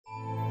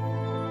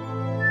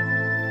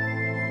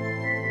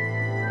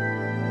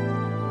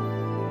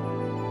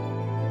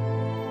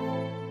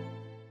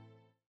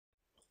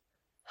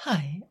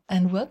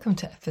Welcome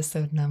to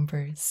episode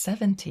number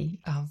 70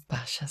 of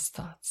Basha's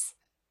Thoughts.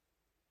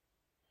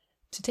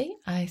 Today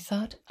I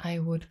thought I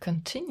would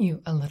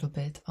continue a little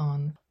bit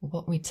on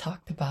what we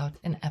talked about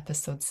in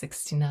episode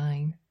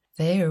 69.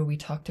 There we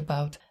talked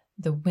about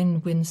the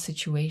win-win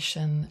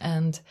situation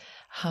and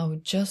how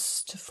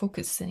just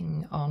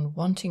focusing on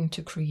wanting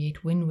to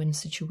create win-win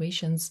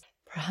situations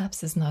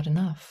perhaps is not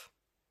enough,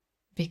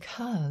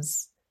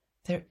 because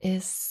there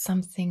is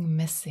something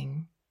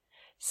missing.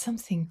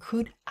 Something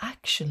could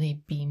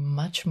actually be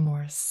much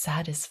more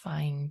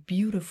satisfying,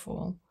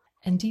 beautiful,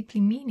 and deeply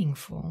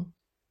meaningful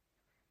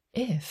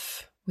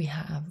if we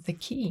have the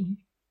key.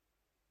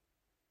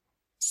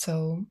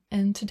 So,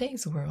 in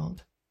today's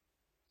world,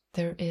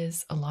 there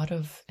is a lot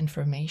of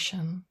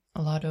information,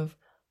 a lot of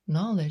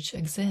knowledge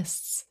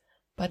exists,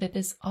 but it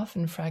is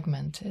often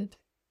fragmented.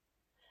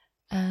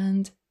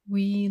 And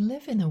we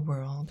live in a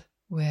world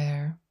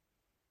where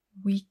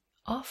we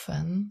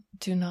often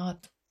do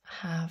not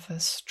have a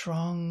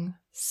strong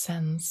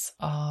sense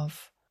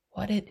of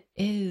what it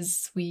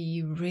is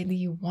we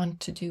really want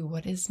to do.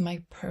 What is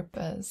my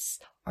purpose?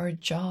 Our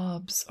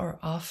jobs are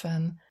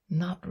often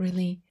not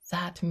really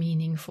that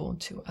meaningful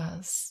to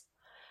us,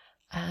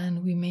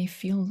 and we may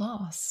feel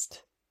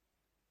lost.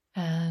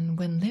 And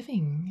when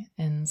living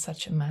in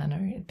such a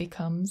manner, it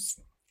becomes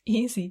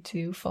easy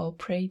to fall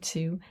prey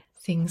to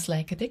things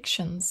like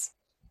addictions.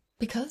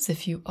 Because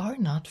if you are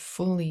not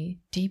fully,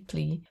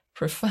 deeply,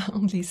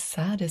 profoundly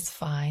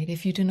satisfied,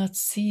 if you do not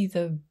see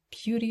the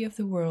beauty of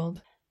the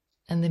world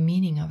and the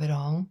meaning of it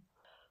all,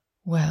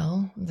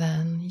 well,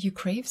 then you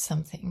crave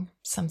something.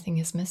 Something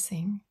is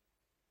missing.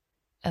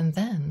 And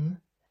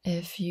then,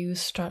 if you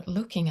start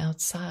looking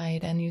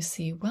outside and you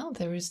see, well,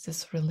 there is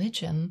this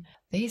religion,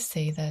 they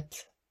say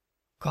that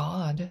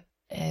God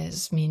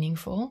is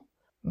meaningful.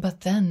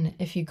 But then,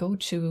 if you go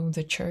to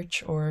the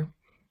church or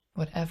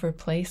whatever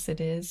place it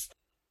is,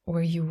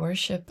 where you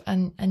worship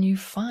and you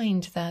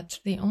find that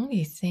the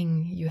only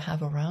thing you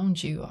have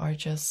around you are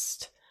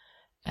just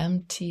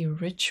empty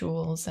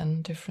rituals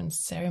and different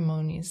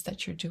ceremonies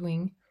that you're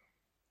doing,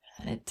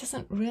 and it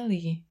doesn't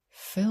really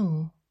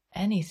fill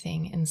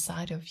anything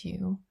inside of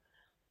you,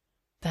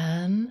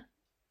 then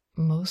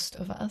most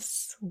of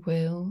us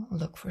will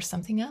look for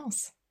something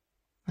else.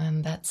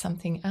 And that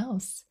something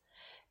else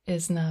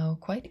is now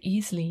quite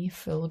easily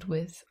filled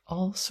with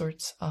all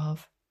sorts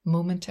of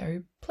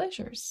momentary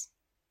pleasures,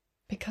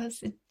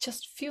 because it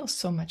just feels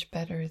so much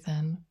better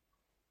than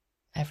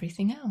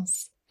everything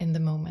else in the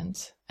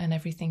moment. And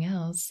everything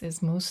else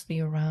is mostly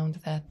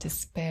around that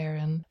despair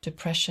and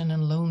depression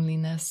and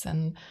loneliness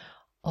and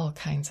all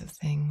kinds of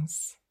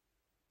things.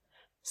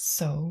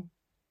 So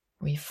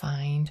we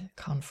find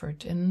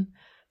comfort in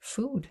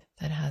food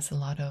that has a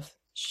lot of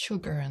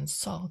sugar and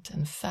salt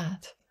and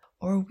fat,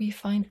 or we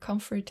find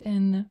comfort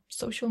in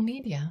social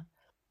media,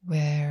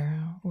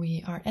 where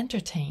we are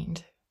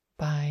entertained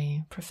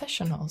by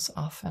professionals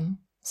often,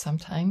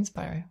 sometimes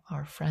by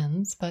our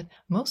friends, but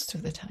most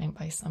of the time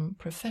by some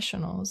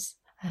professionals.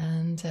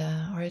 And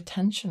our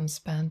attention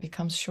span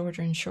becomes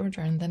shorter and shorter,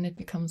 and then it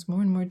becomes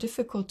more and more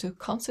difficult to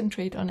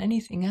concentrate on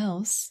anything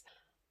else.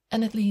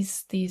 And at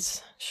least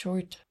these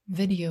short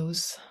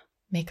videos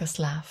make us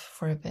laugh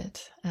for a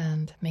bit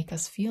and make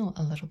us feel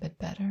a little bit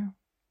better.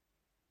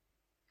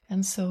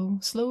 And so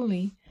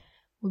slowly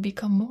we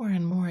become more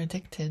and more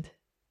addicted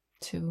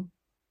to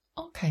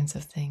all kinds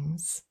of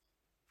things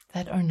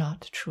that are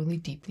not truly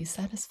deeply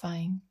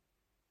satisfying.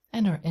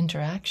 And our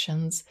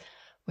interactions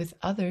with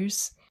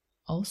others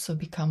also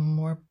become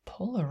more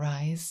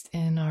polarized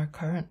in our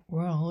current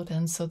world,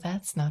 and so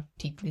that's not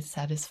deeply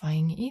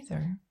satisfying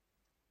either.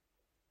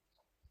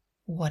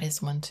 What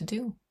is one to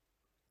do?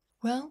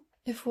 Well,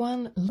 if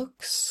one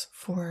looks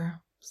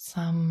for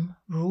some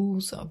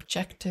rules,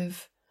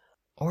 objective,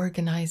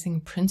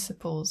 organizing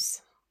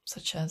principles,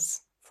 such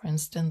as, for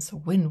instance,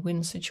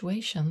 win-win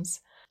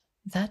situations,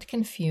 that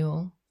can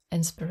feel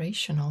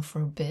inspirational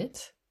for a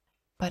bit,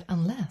 but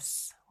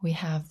unless we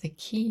have the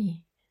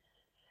key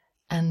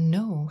and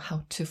know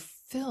how to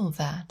fill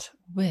that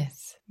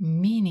with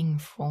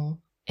meaningful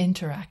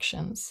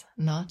interactions,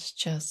 not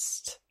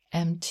just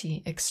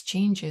empty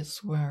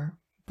exchanges where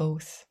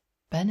both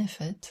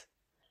benefit,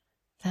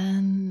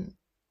 then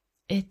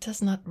it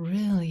does not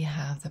really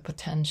have the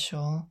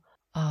potential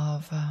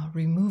of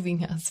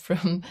removing us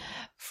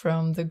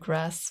from the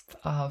grasp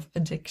of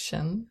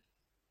addiction.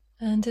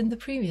 And in the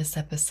previous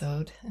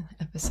episode,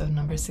 episode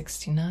number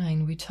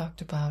 69, we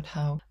talked about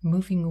how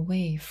moving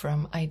away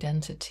from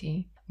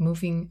identity,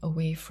 moving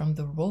away from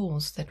the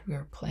roles that we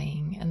are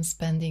playing, and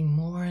spending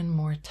more and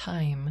more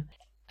time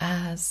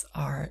as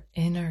our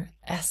inner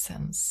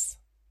essence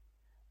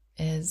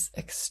is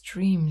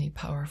extremely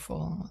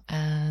powerful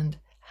and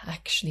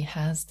actually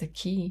has the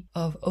key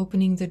of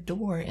opening the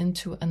door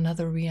into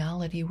another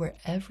reality where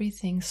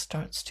everything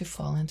starts to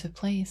fall into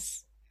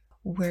place,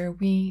 where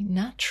we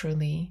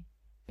naturally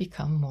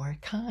become more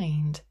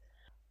kind,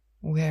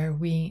 where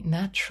we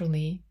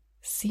naturally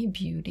see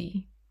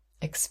beauty,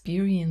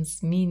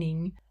 experience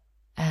meaning,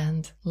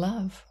 and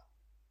love.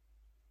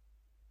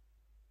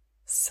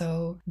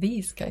 So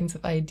these kinds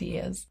of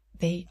ideas,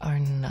 they are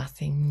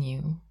nothing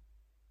new.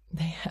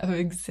 They have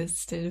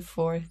existed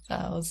for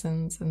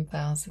thousands and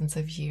thousands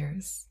of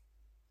years.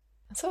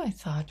 So I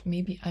thought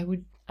maybe I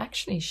would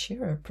actually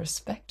share a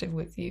perspective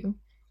with you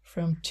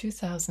from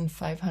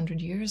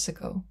 2,500 years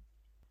ago,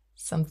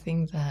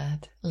 something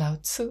that Lao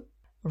Tzu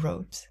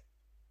wrote.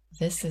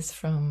 This is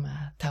from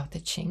Tao Te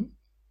Ching,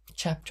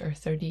 chapter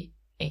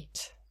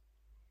 38.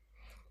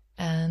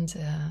 And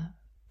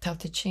Tao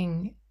Te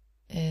Ching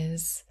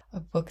is a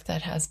book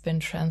that has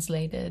been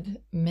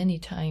translated many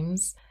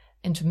times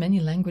into many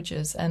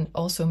languages and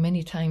also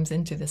many times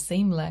into the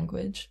same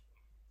language.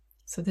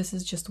 So this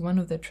is just one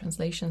of the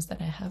translations that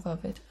I have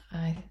of it.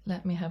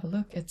 Let me have a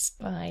look. It's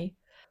by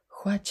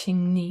Hua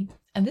Qing Ni.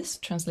 And this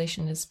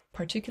translation is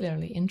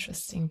particularly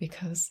interesting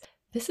because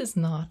this is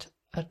not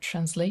a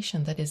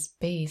translation that is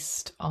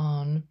based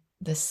on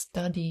the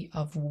study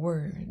of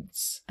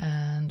words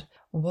and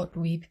what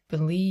we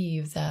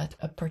believe that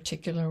a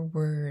particular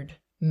word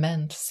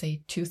meant,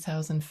 say,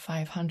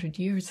 2,500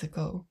 years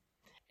ago.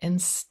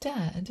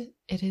 Instead,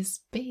 it is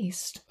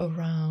based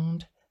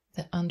around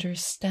the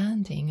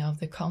understanding of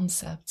the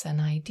concepts and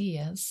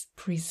ideas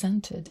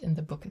presented in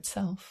the book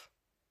itself.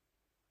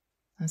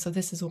 And so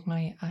this is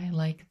why I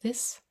like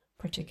this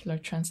particular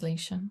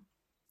translation.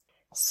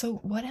 So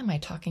what am I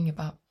talking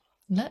about?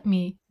 Let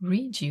me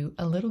read you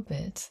a little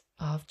bit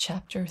of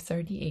chapter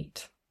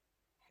 38.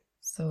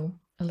 So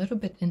a little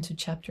bit into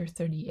chapter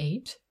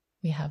 38,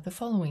 we have the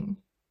following.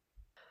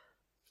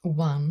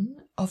 One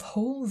of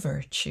whole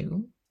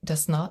virtue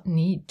does not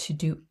need to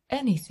do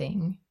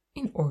anything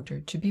in order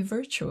to be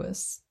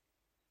virtuous,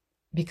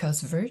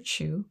 because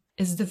virtue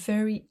is the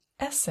very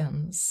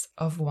essence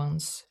of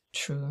one's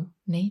true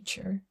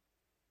nature.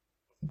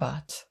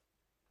 But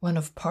one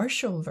of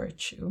partial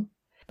virtue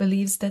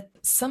believes that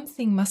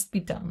something must be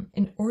done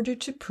in order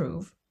to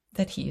prove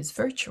that he is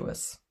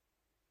virtuous.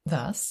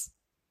 Thus,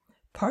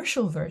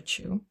 partial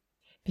virtue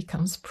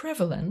becomes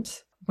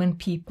prevalent when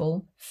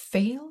people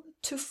fail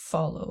to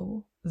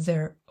follow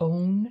their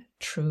own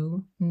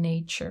true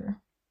nature.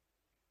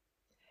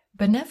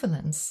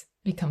 Benevolence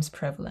becomes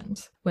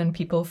prevalent when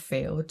people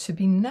fail to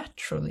be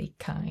naturally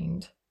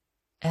kind.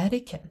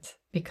 Etiquette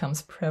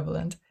becomes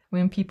prevalent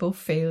when people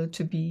fail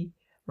to be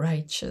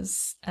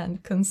righteous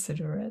and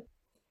considerate.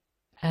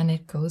 And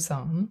it goes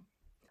on.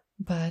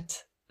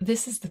 But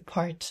this is the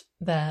part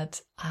that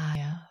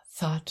I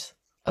thought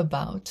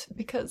about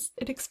because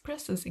it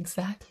expresses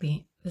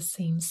exactly the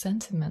same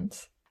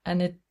sentiment. And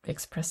it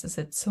expresses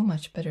it so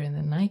much better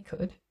than I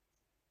could.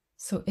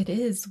 So it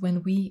is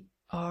when we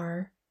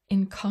are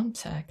in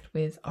contact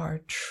with our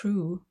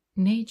true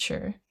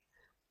nature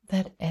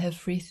that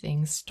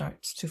everything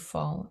starts to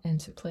fall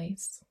into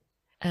place.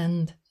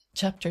 And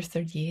chapter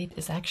 38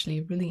 is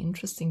actually really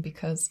interesting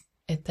because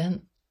it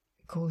then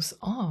goes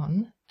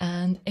on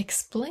and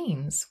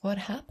explains what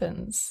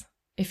happens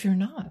if you're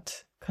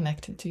not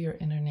connected to your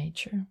inner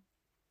nature.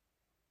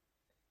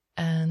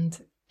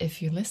 And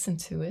if you listen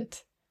to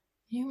it,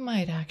 you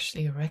might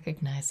actually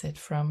recognize it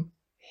from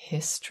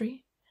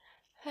history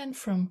and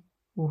from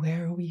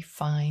where we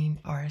find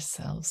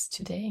ourselves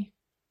today.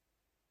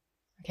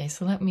 Okay,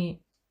 so let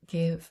me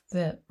give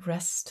the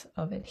rest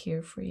of it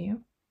here for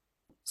you.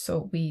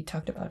 So we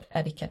talked about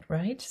etiquette,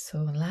 right?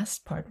 So the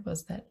last part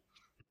was that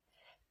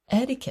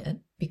etiquette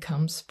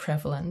becomes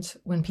prevalent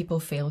when people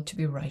fail to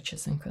be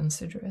righteous and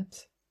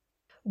considerate.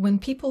 When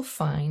people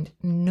find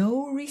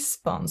no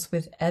response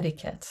with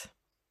etiquette,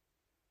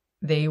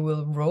 they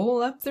will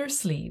roll up their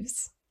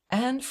sleeves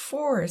and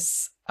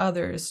force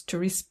others to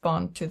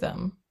respond to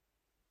them.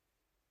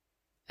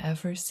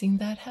 Ever seen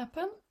that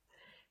happen?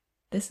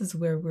 This is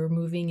where we're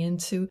moving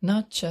into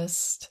not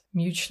just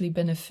mutually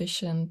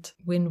beneficent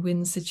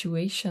win-win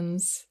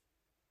situations,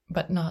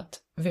 but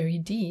not very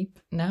deep.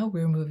 Now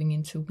we're moving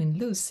into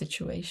win-lose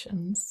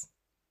situations.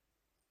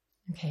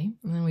 Okay,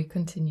 and then we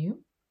continue.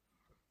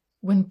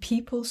 When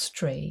people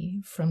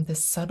stray from the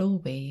subtle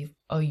wave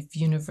of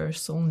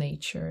universal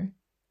nature,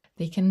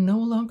 they can no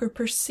longer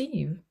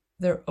perceive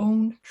their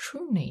own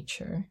true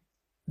nature.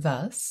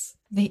 Thus,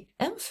 they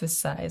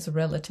emphasize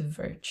relative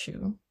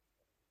virtue.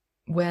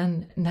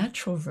 When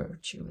natural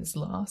virtue is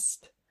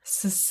lost,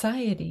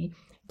 society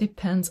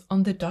depends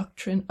on the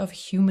doctrine of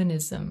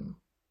humanism.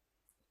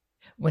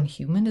 When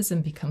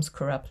humanism becomes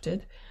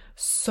corrupted,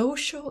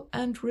 social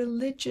and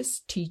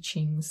religious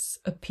teachings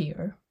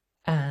appear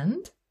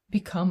and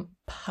become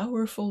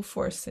powerful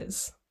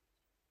forces.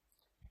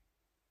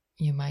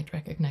 You might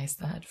recognize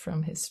that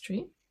from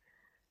history.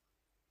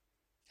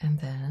 And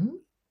then,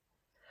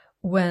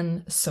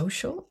 when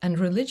social and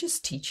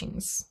religious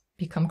teachings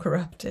become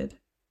corrupted,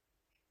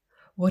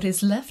 what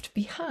is left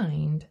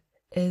behind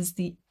is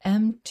the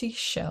empty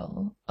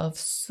shell of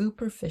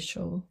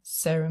superficial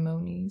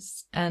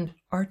ceremonies and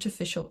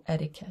artificial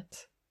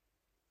etiquette.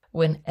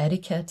 When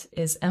etiquette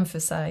is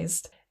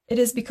emphasized, it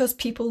is because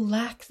people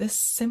lack the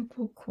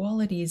simple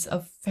qualities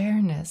of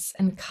fairness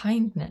and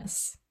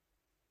kindness.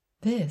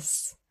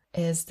 This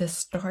is the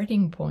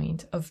starting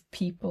point of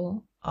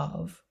people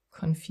of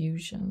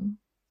confusion.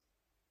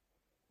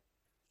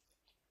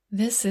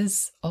 This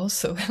is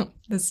also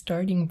the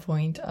starting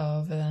point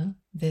of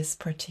this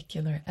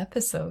particular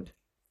episode,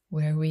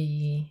 where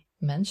we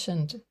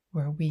mentioned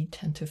where we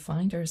tend to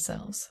find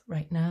ourselves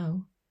right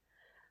now.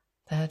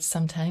 That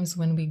sometimes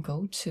when we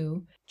go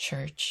to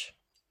church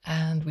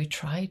and we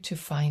try to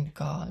find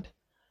God,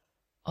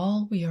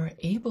 all we are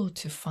able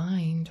to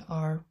find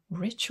are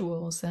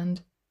rituals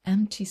and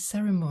empty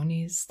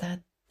ceremonies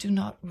that do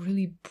not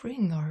really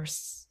bring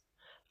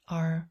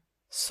our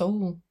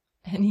soul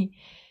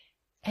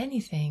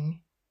anything.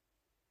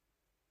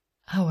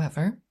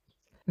 However,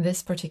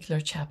 this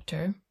particular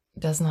chapter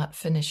does not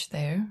finish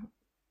there.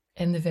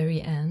 In the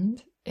very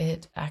end,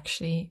 it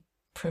actually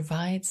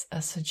provides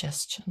a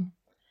suggestion.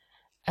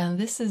 And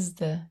this is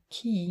the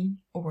key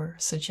or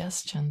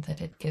suggestion that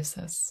it gives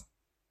us.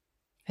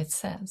 It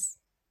says,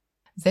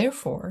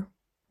 therefore,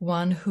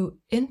 one who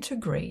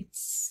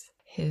integrates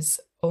his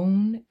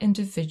own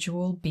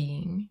individual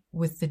being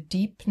with the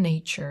deep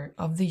nature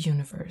of the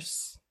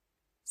universe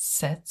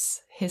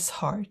sets his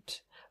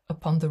heart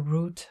upon the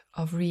root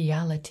of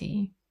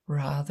reality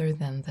rather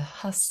than the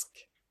husk,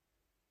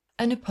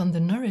 and upon the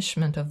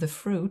nourishment of the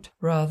fruit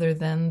rather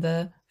than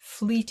the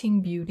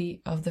fleeting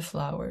beauty of the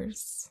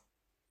flowers.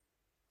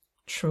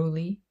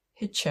 Truly,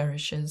 he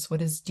cherishes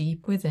what is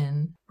deep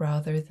within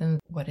rather than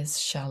what is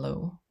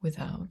shallow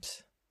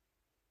without.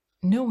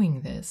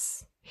 Knowing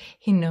this,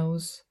 he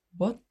knows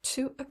what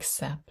to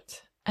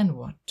accept and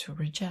what to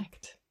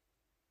reject.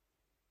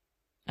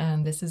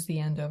 And this is the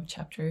end of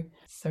chapter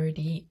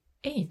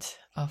 38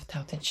 of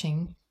Tao Te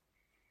Ching.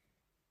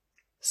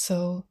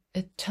 So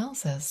it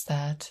tells us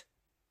that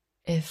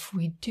if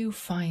we do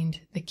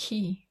find the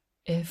key,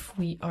 if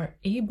we are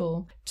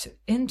able to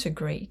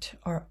integrate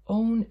our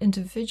own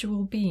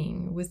individual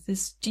being with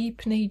this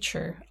deep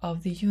nature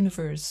of the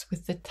universe,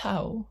 with the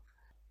Tao,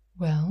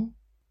 well,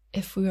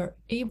 if we are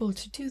able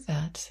to do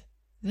that,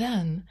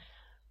 then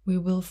we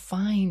will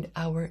find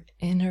our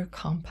inner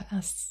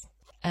compass.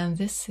 And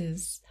this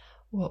is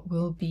what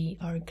will be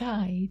our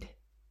guide.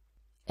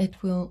 It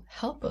will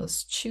help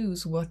us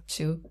choose what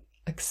to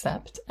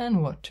accept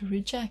and what to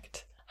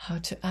reject, how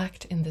to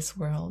act in this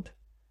world.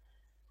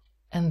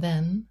 And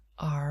then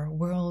our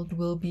world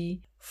will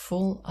be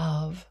full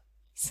of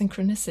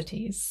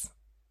synchronicities.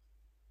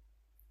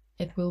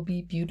 It will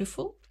be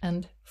beautiful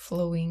and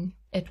flowing.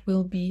 It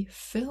will be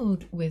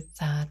filled with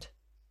that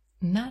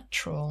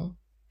natural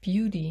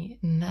beauty,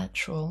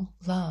 natural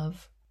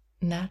love,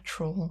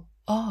 natural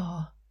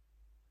awe.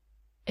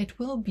 It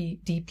will be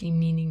deeply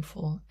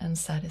meaningful and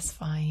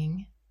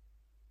satisfying.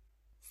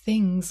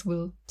 Things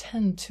will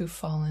tend to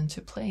fall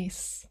into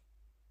place.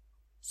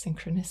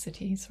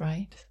 Synchronicities,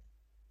 right?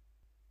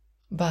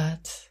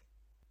 But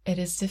it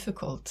is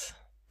difficult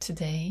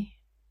today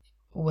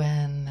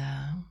when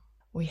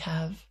we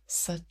have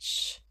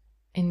such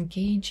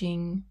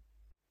engaging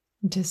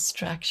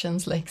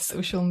distractions like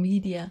social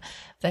media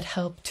that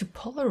help to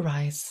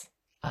polarize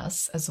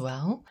us as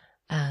well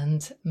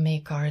and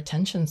make our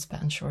attention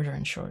span shorter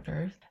and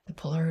shorter. The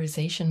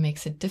polarization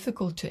makes it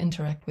difficult to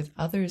interact with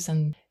others,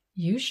 and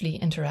usually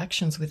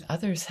interactions with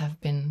others have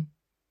been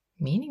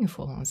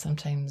meaningful and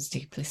sometimes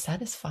deeply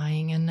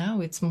satisfying, and now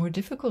it's more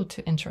difficult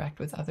to interact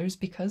with others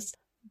because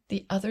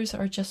the others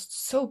are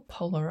just so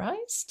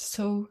polarized,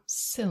 so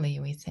silly,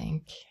 we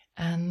think.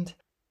 And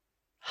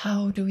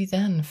how do we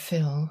then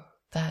fill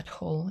that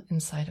hole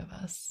inside of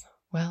us?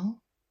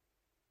 Well,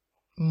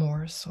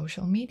 more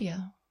social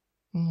media,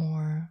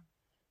 more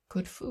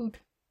good food,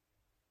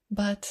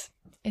 but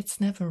it's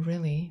never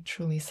really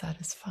truly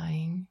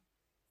satisfying,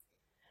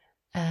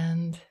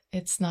 and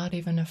it's not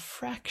even a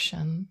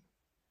fraction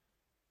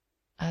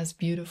as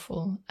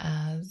beautiful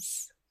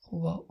as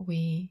what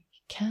we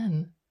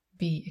can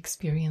be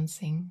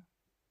experiencing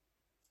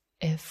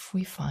if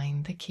we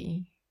find the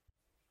key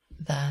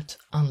that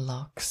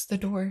unlocks the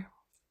door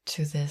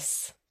to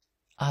this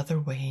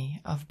other way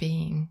of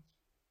being.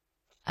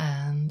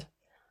 And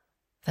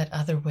that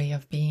other way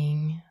of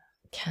being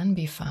can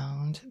be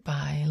found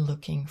by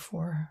looking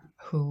for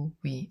who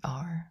we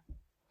are,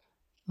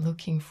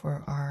 looking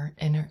for our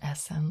inner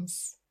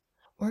essence,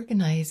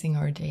 organizing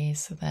our day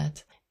so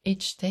that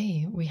each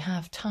day we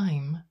have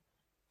time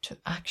to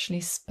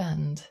actually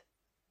spend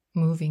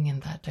moving in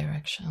that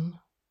direction.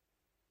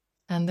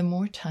 And the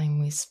more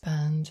time we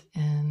spend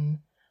in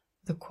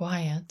the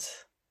quiet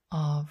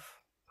of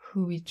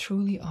who we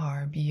truly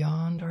are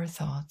beyond our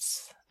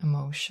thoughts,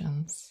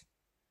 emotions,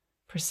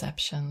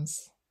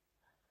 perceptions,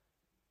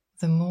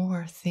 the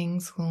more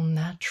things will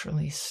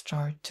naturally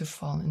start to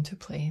fall into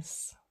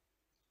place.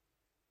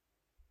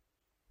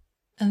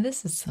 And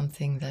this is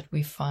something that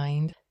we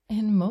find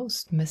in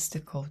most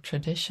mystical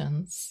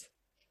traditions,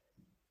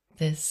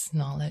 this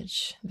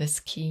knowledge, this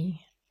key,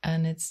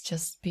 and it's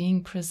just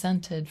being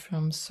presented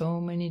from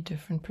so many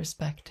different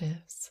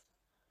perspectives.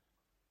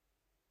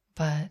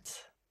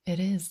 But it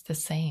is the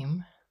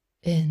same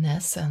in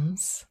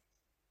essence,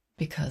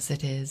 because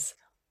it is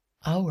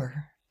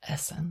our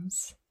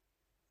essence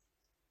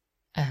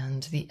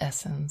and the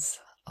essence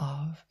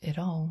of it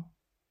all.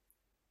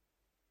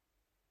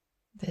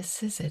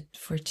 This is it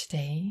for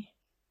today.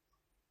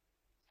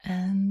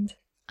 and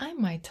I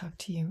might talk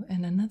to you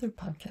in another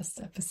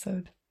podcast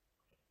episode.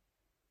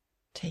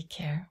 Take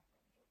care.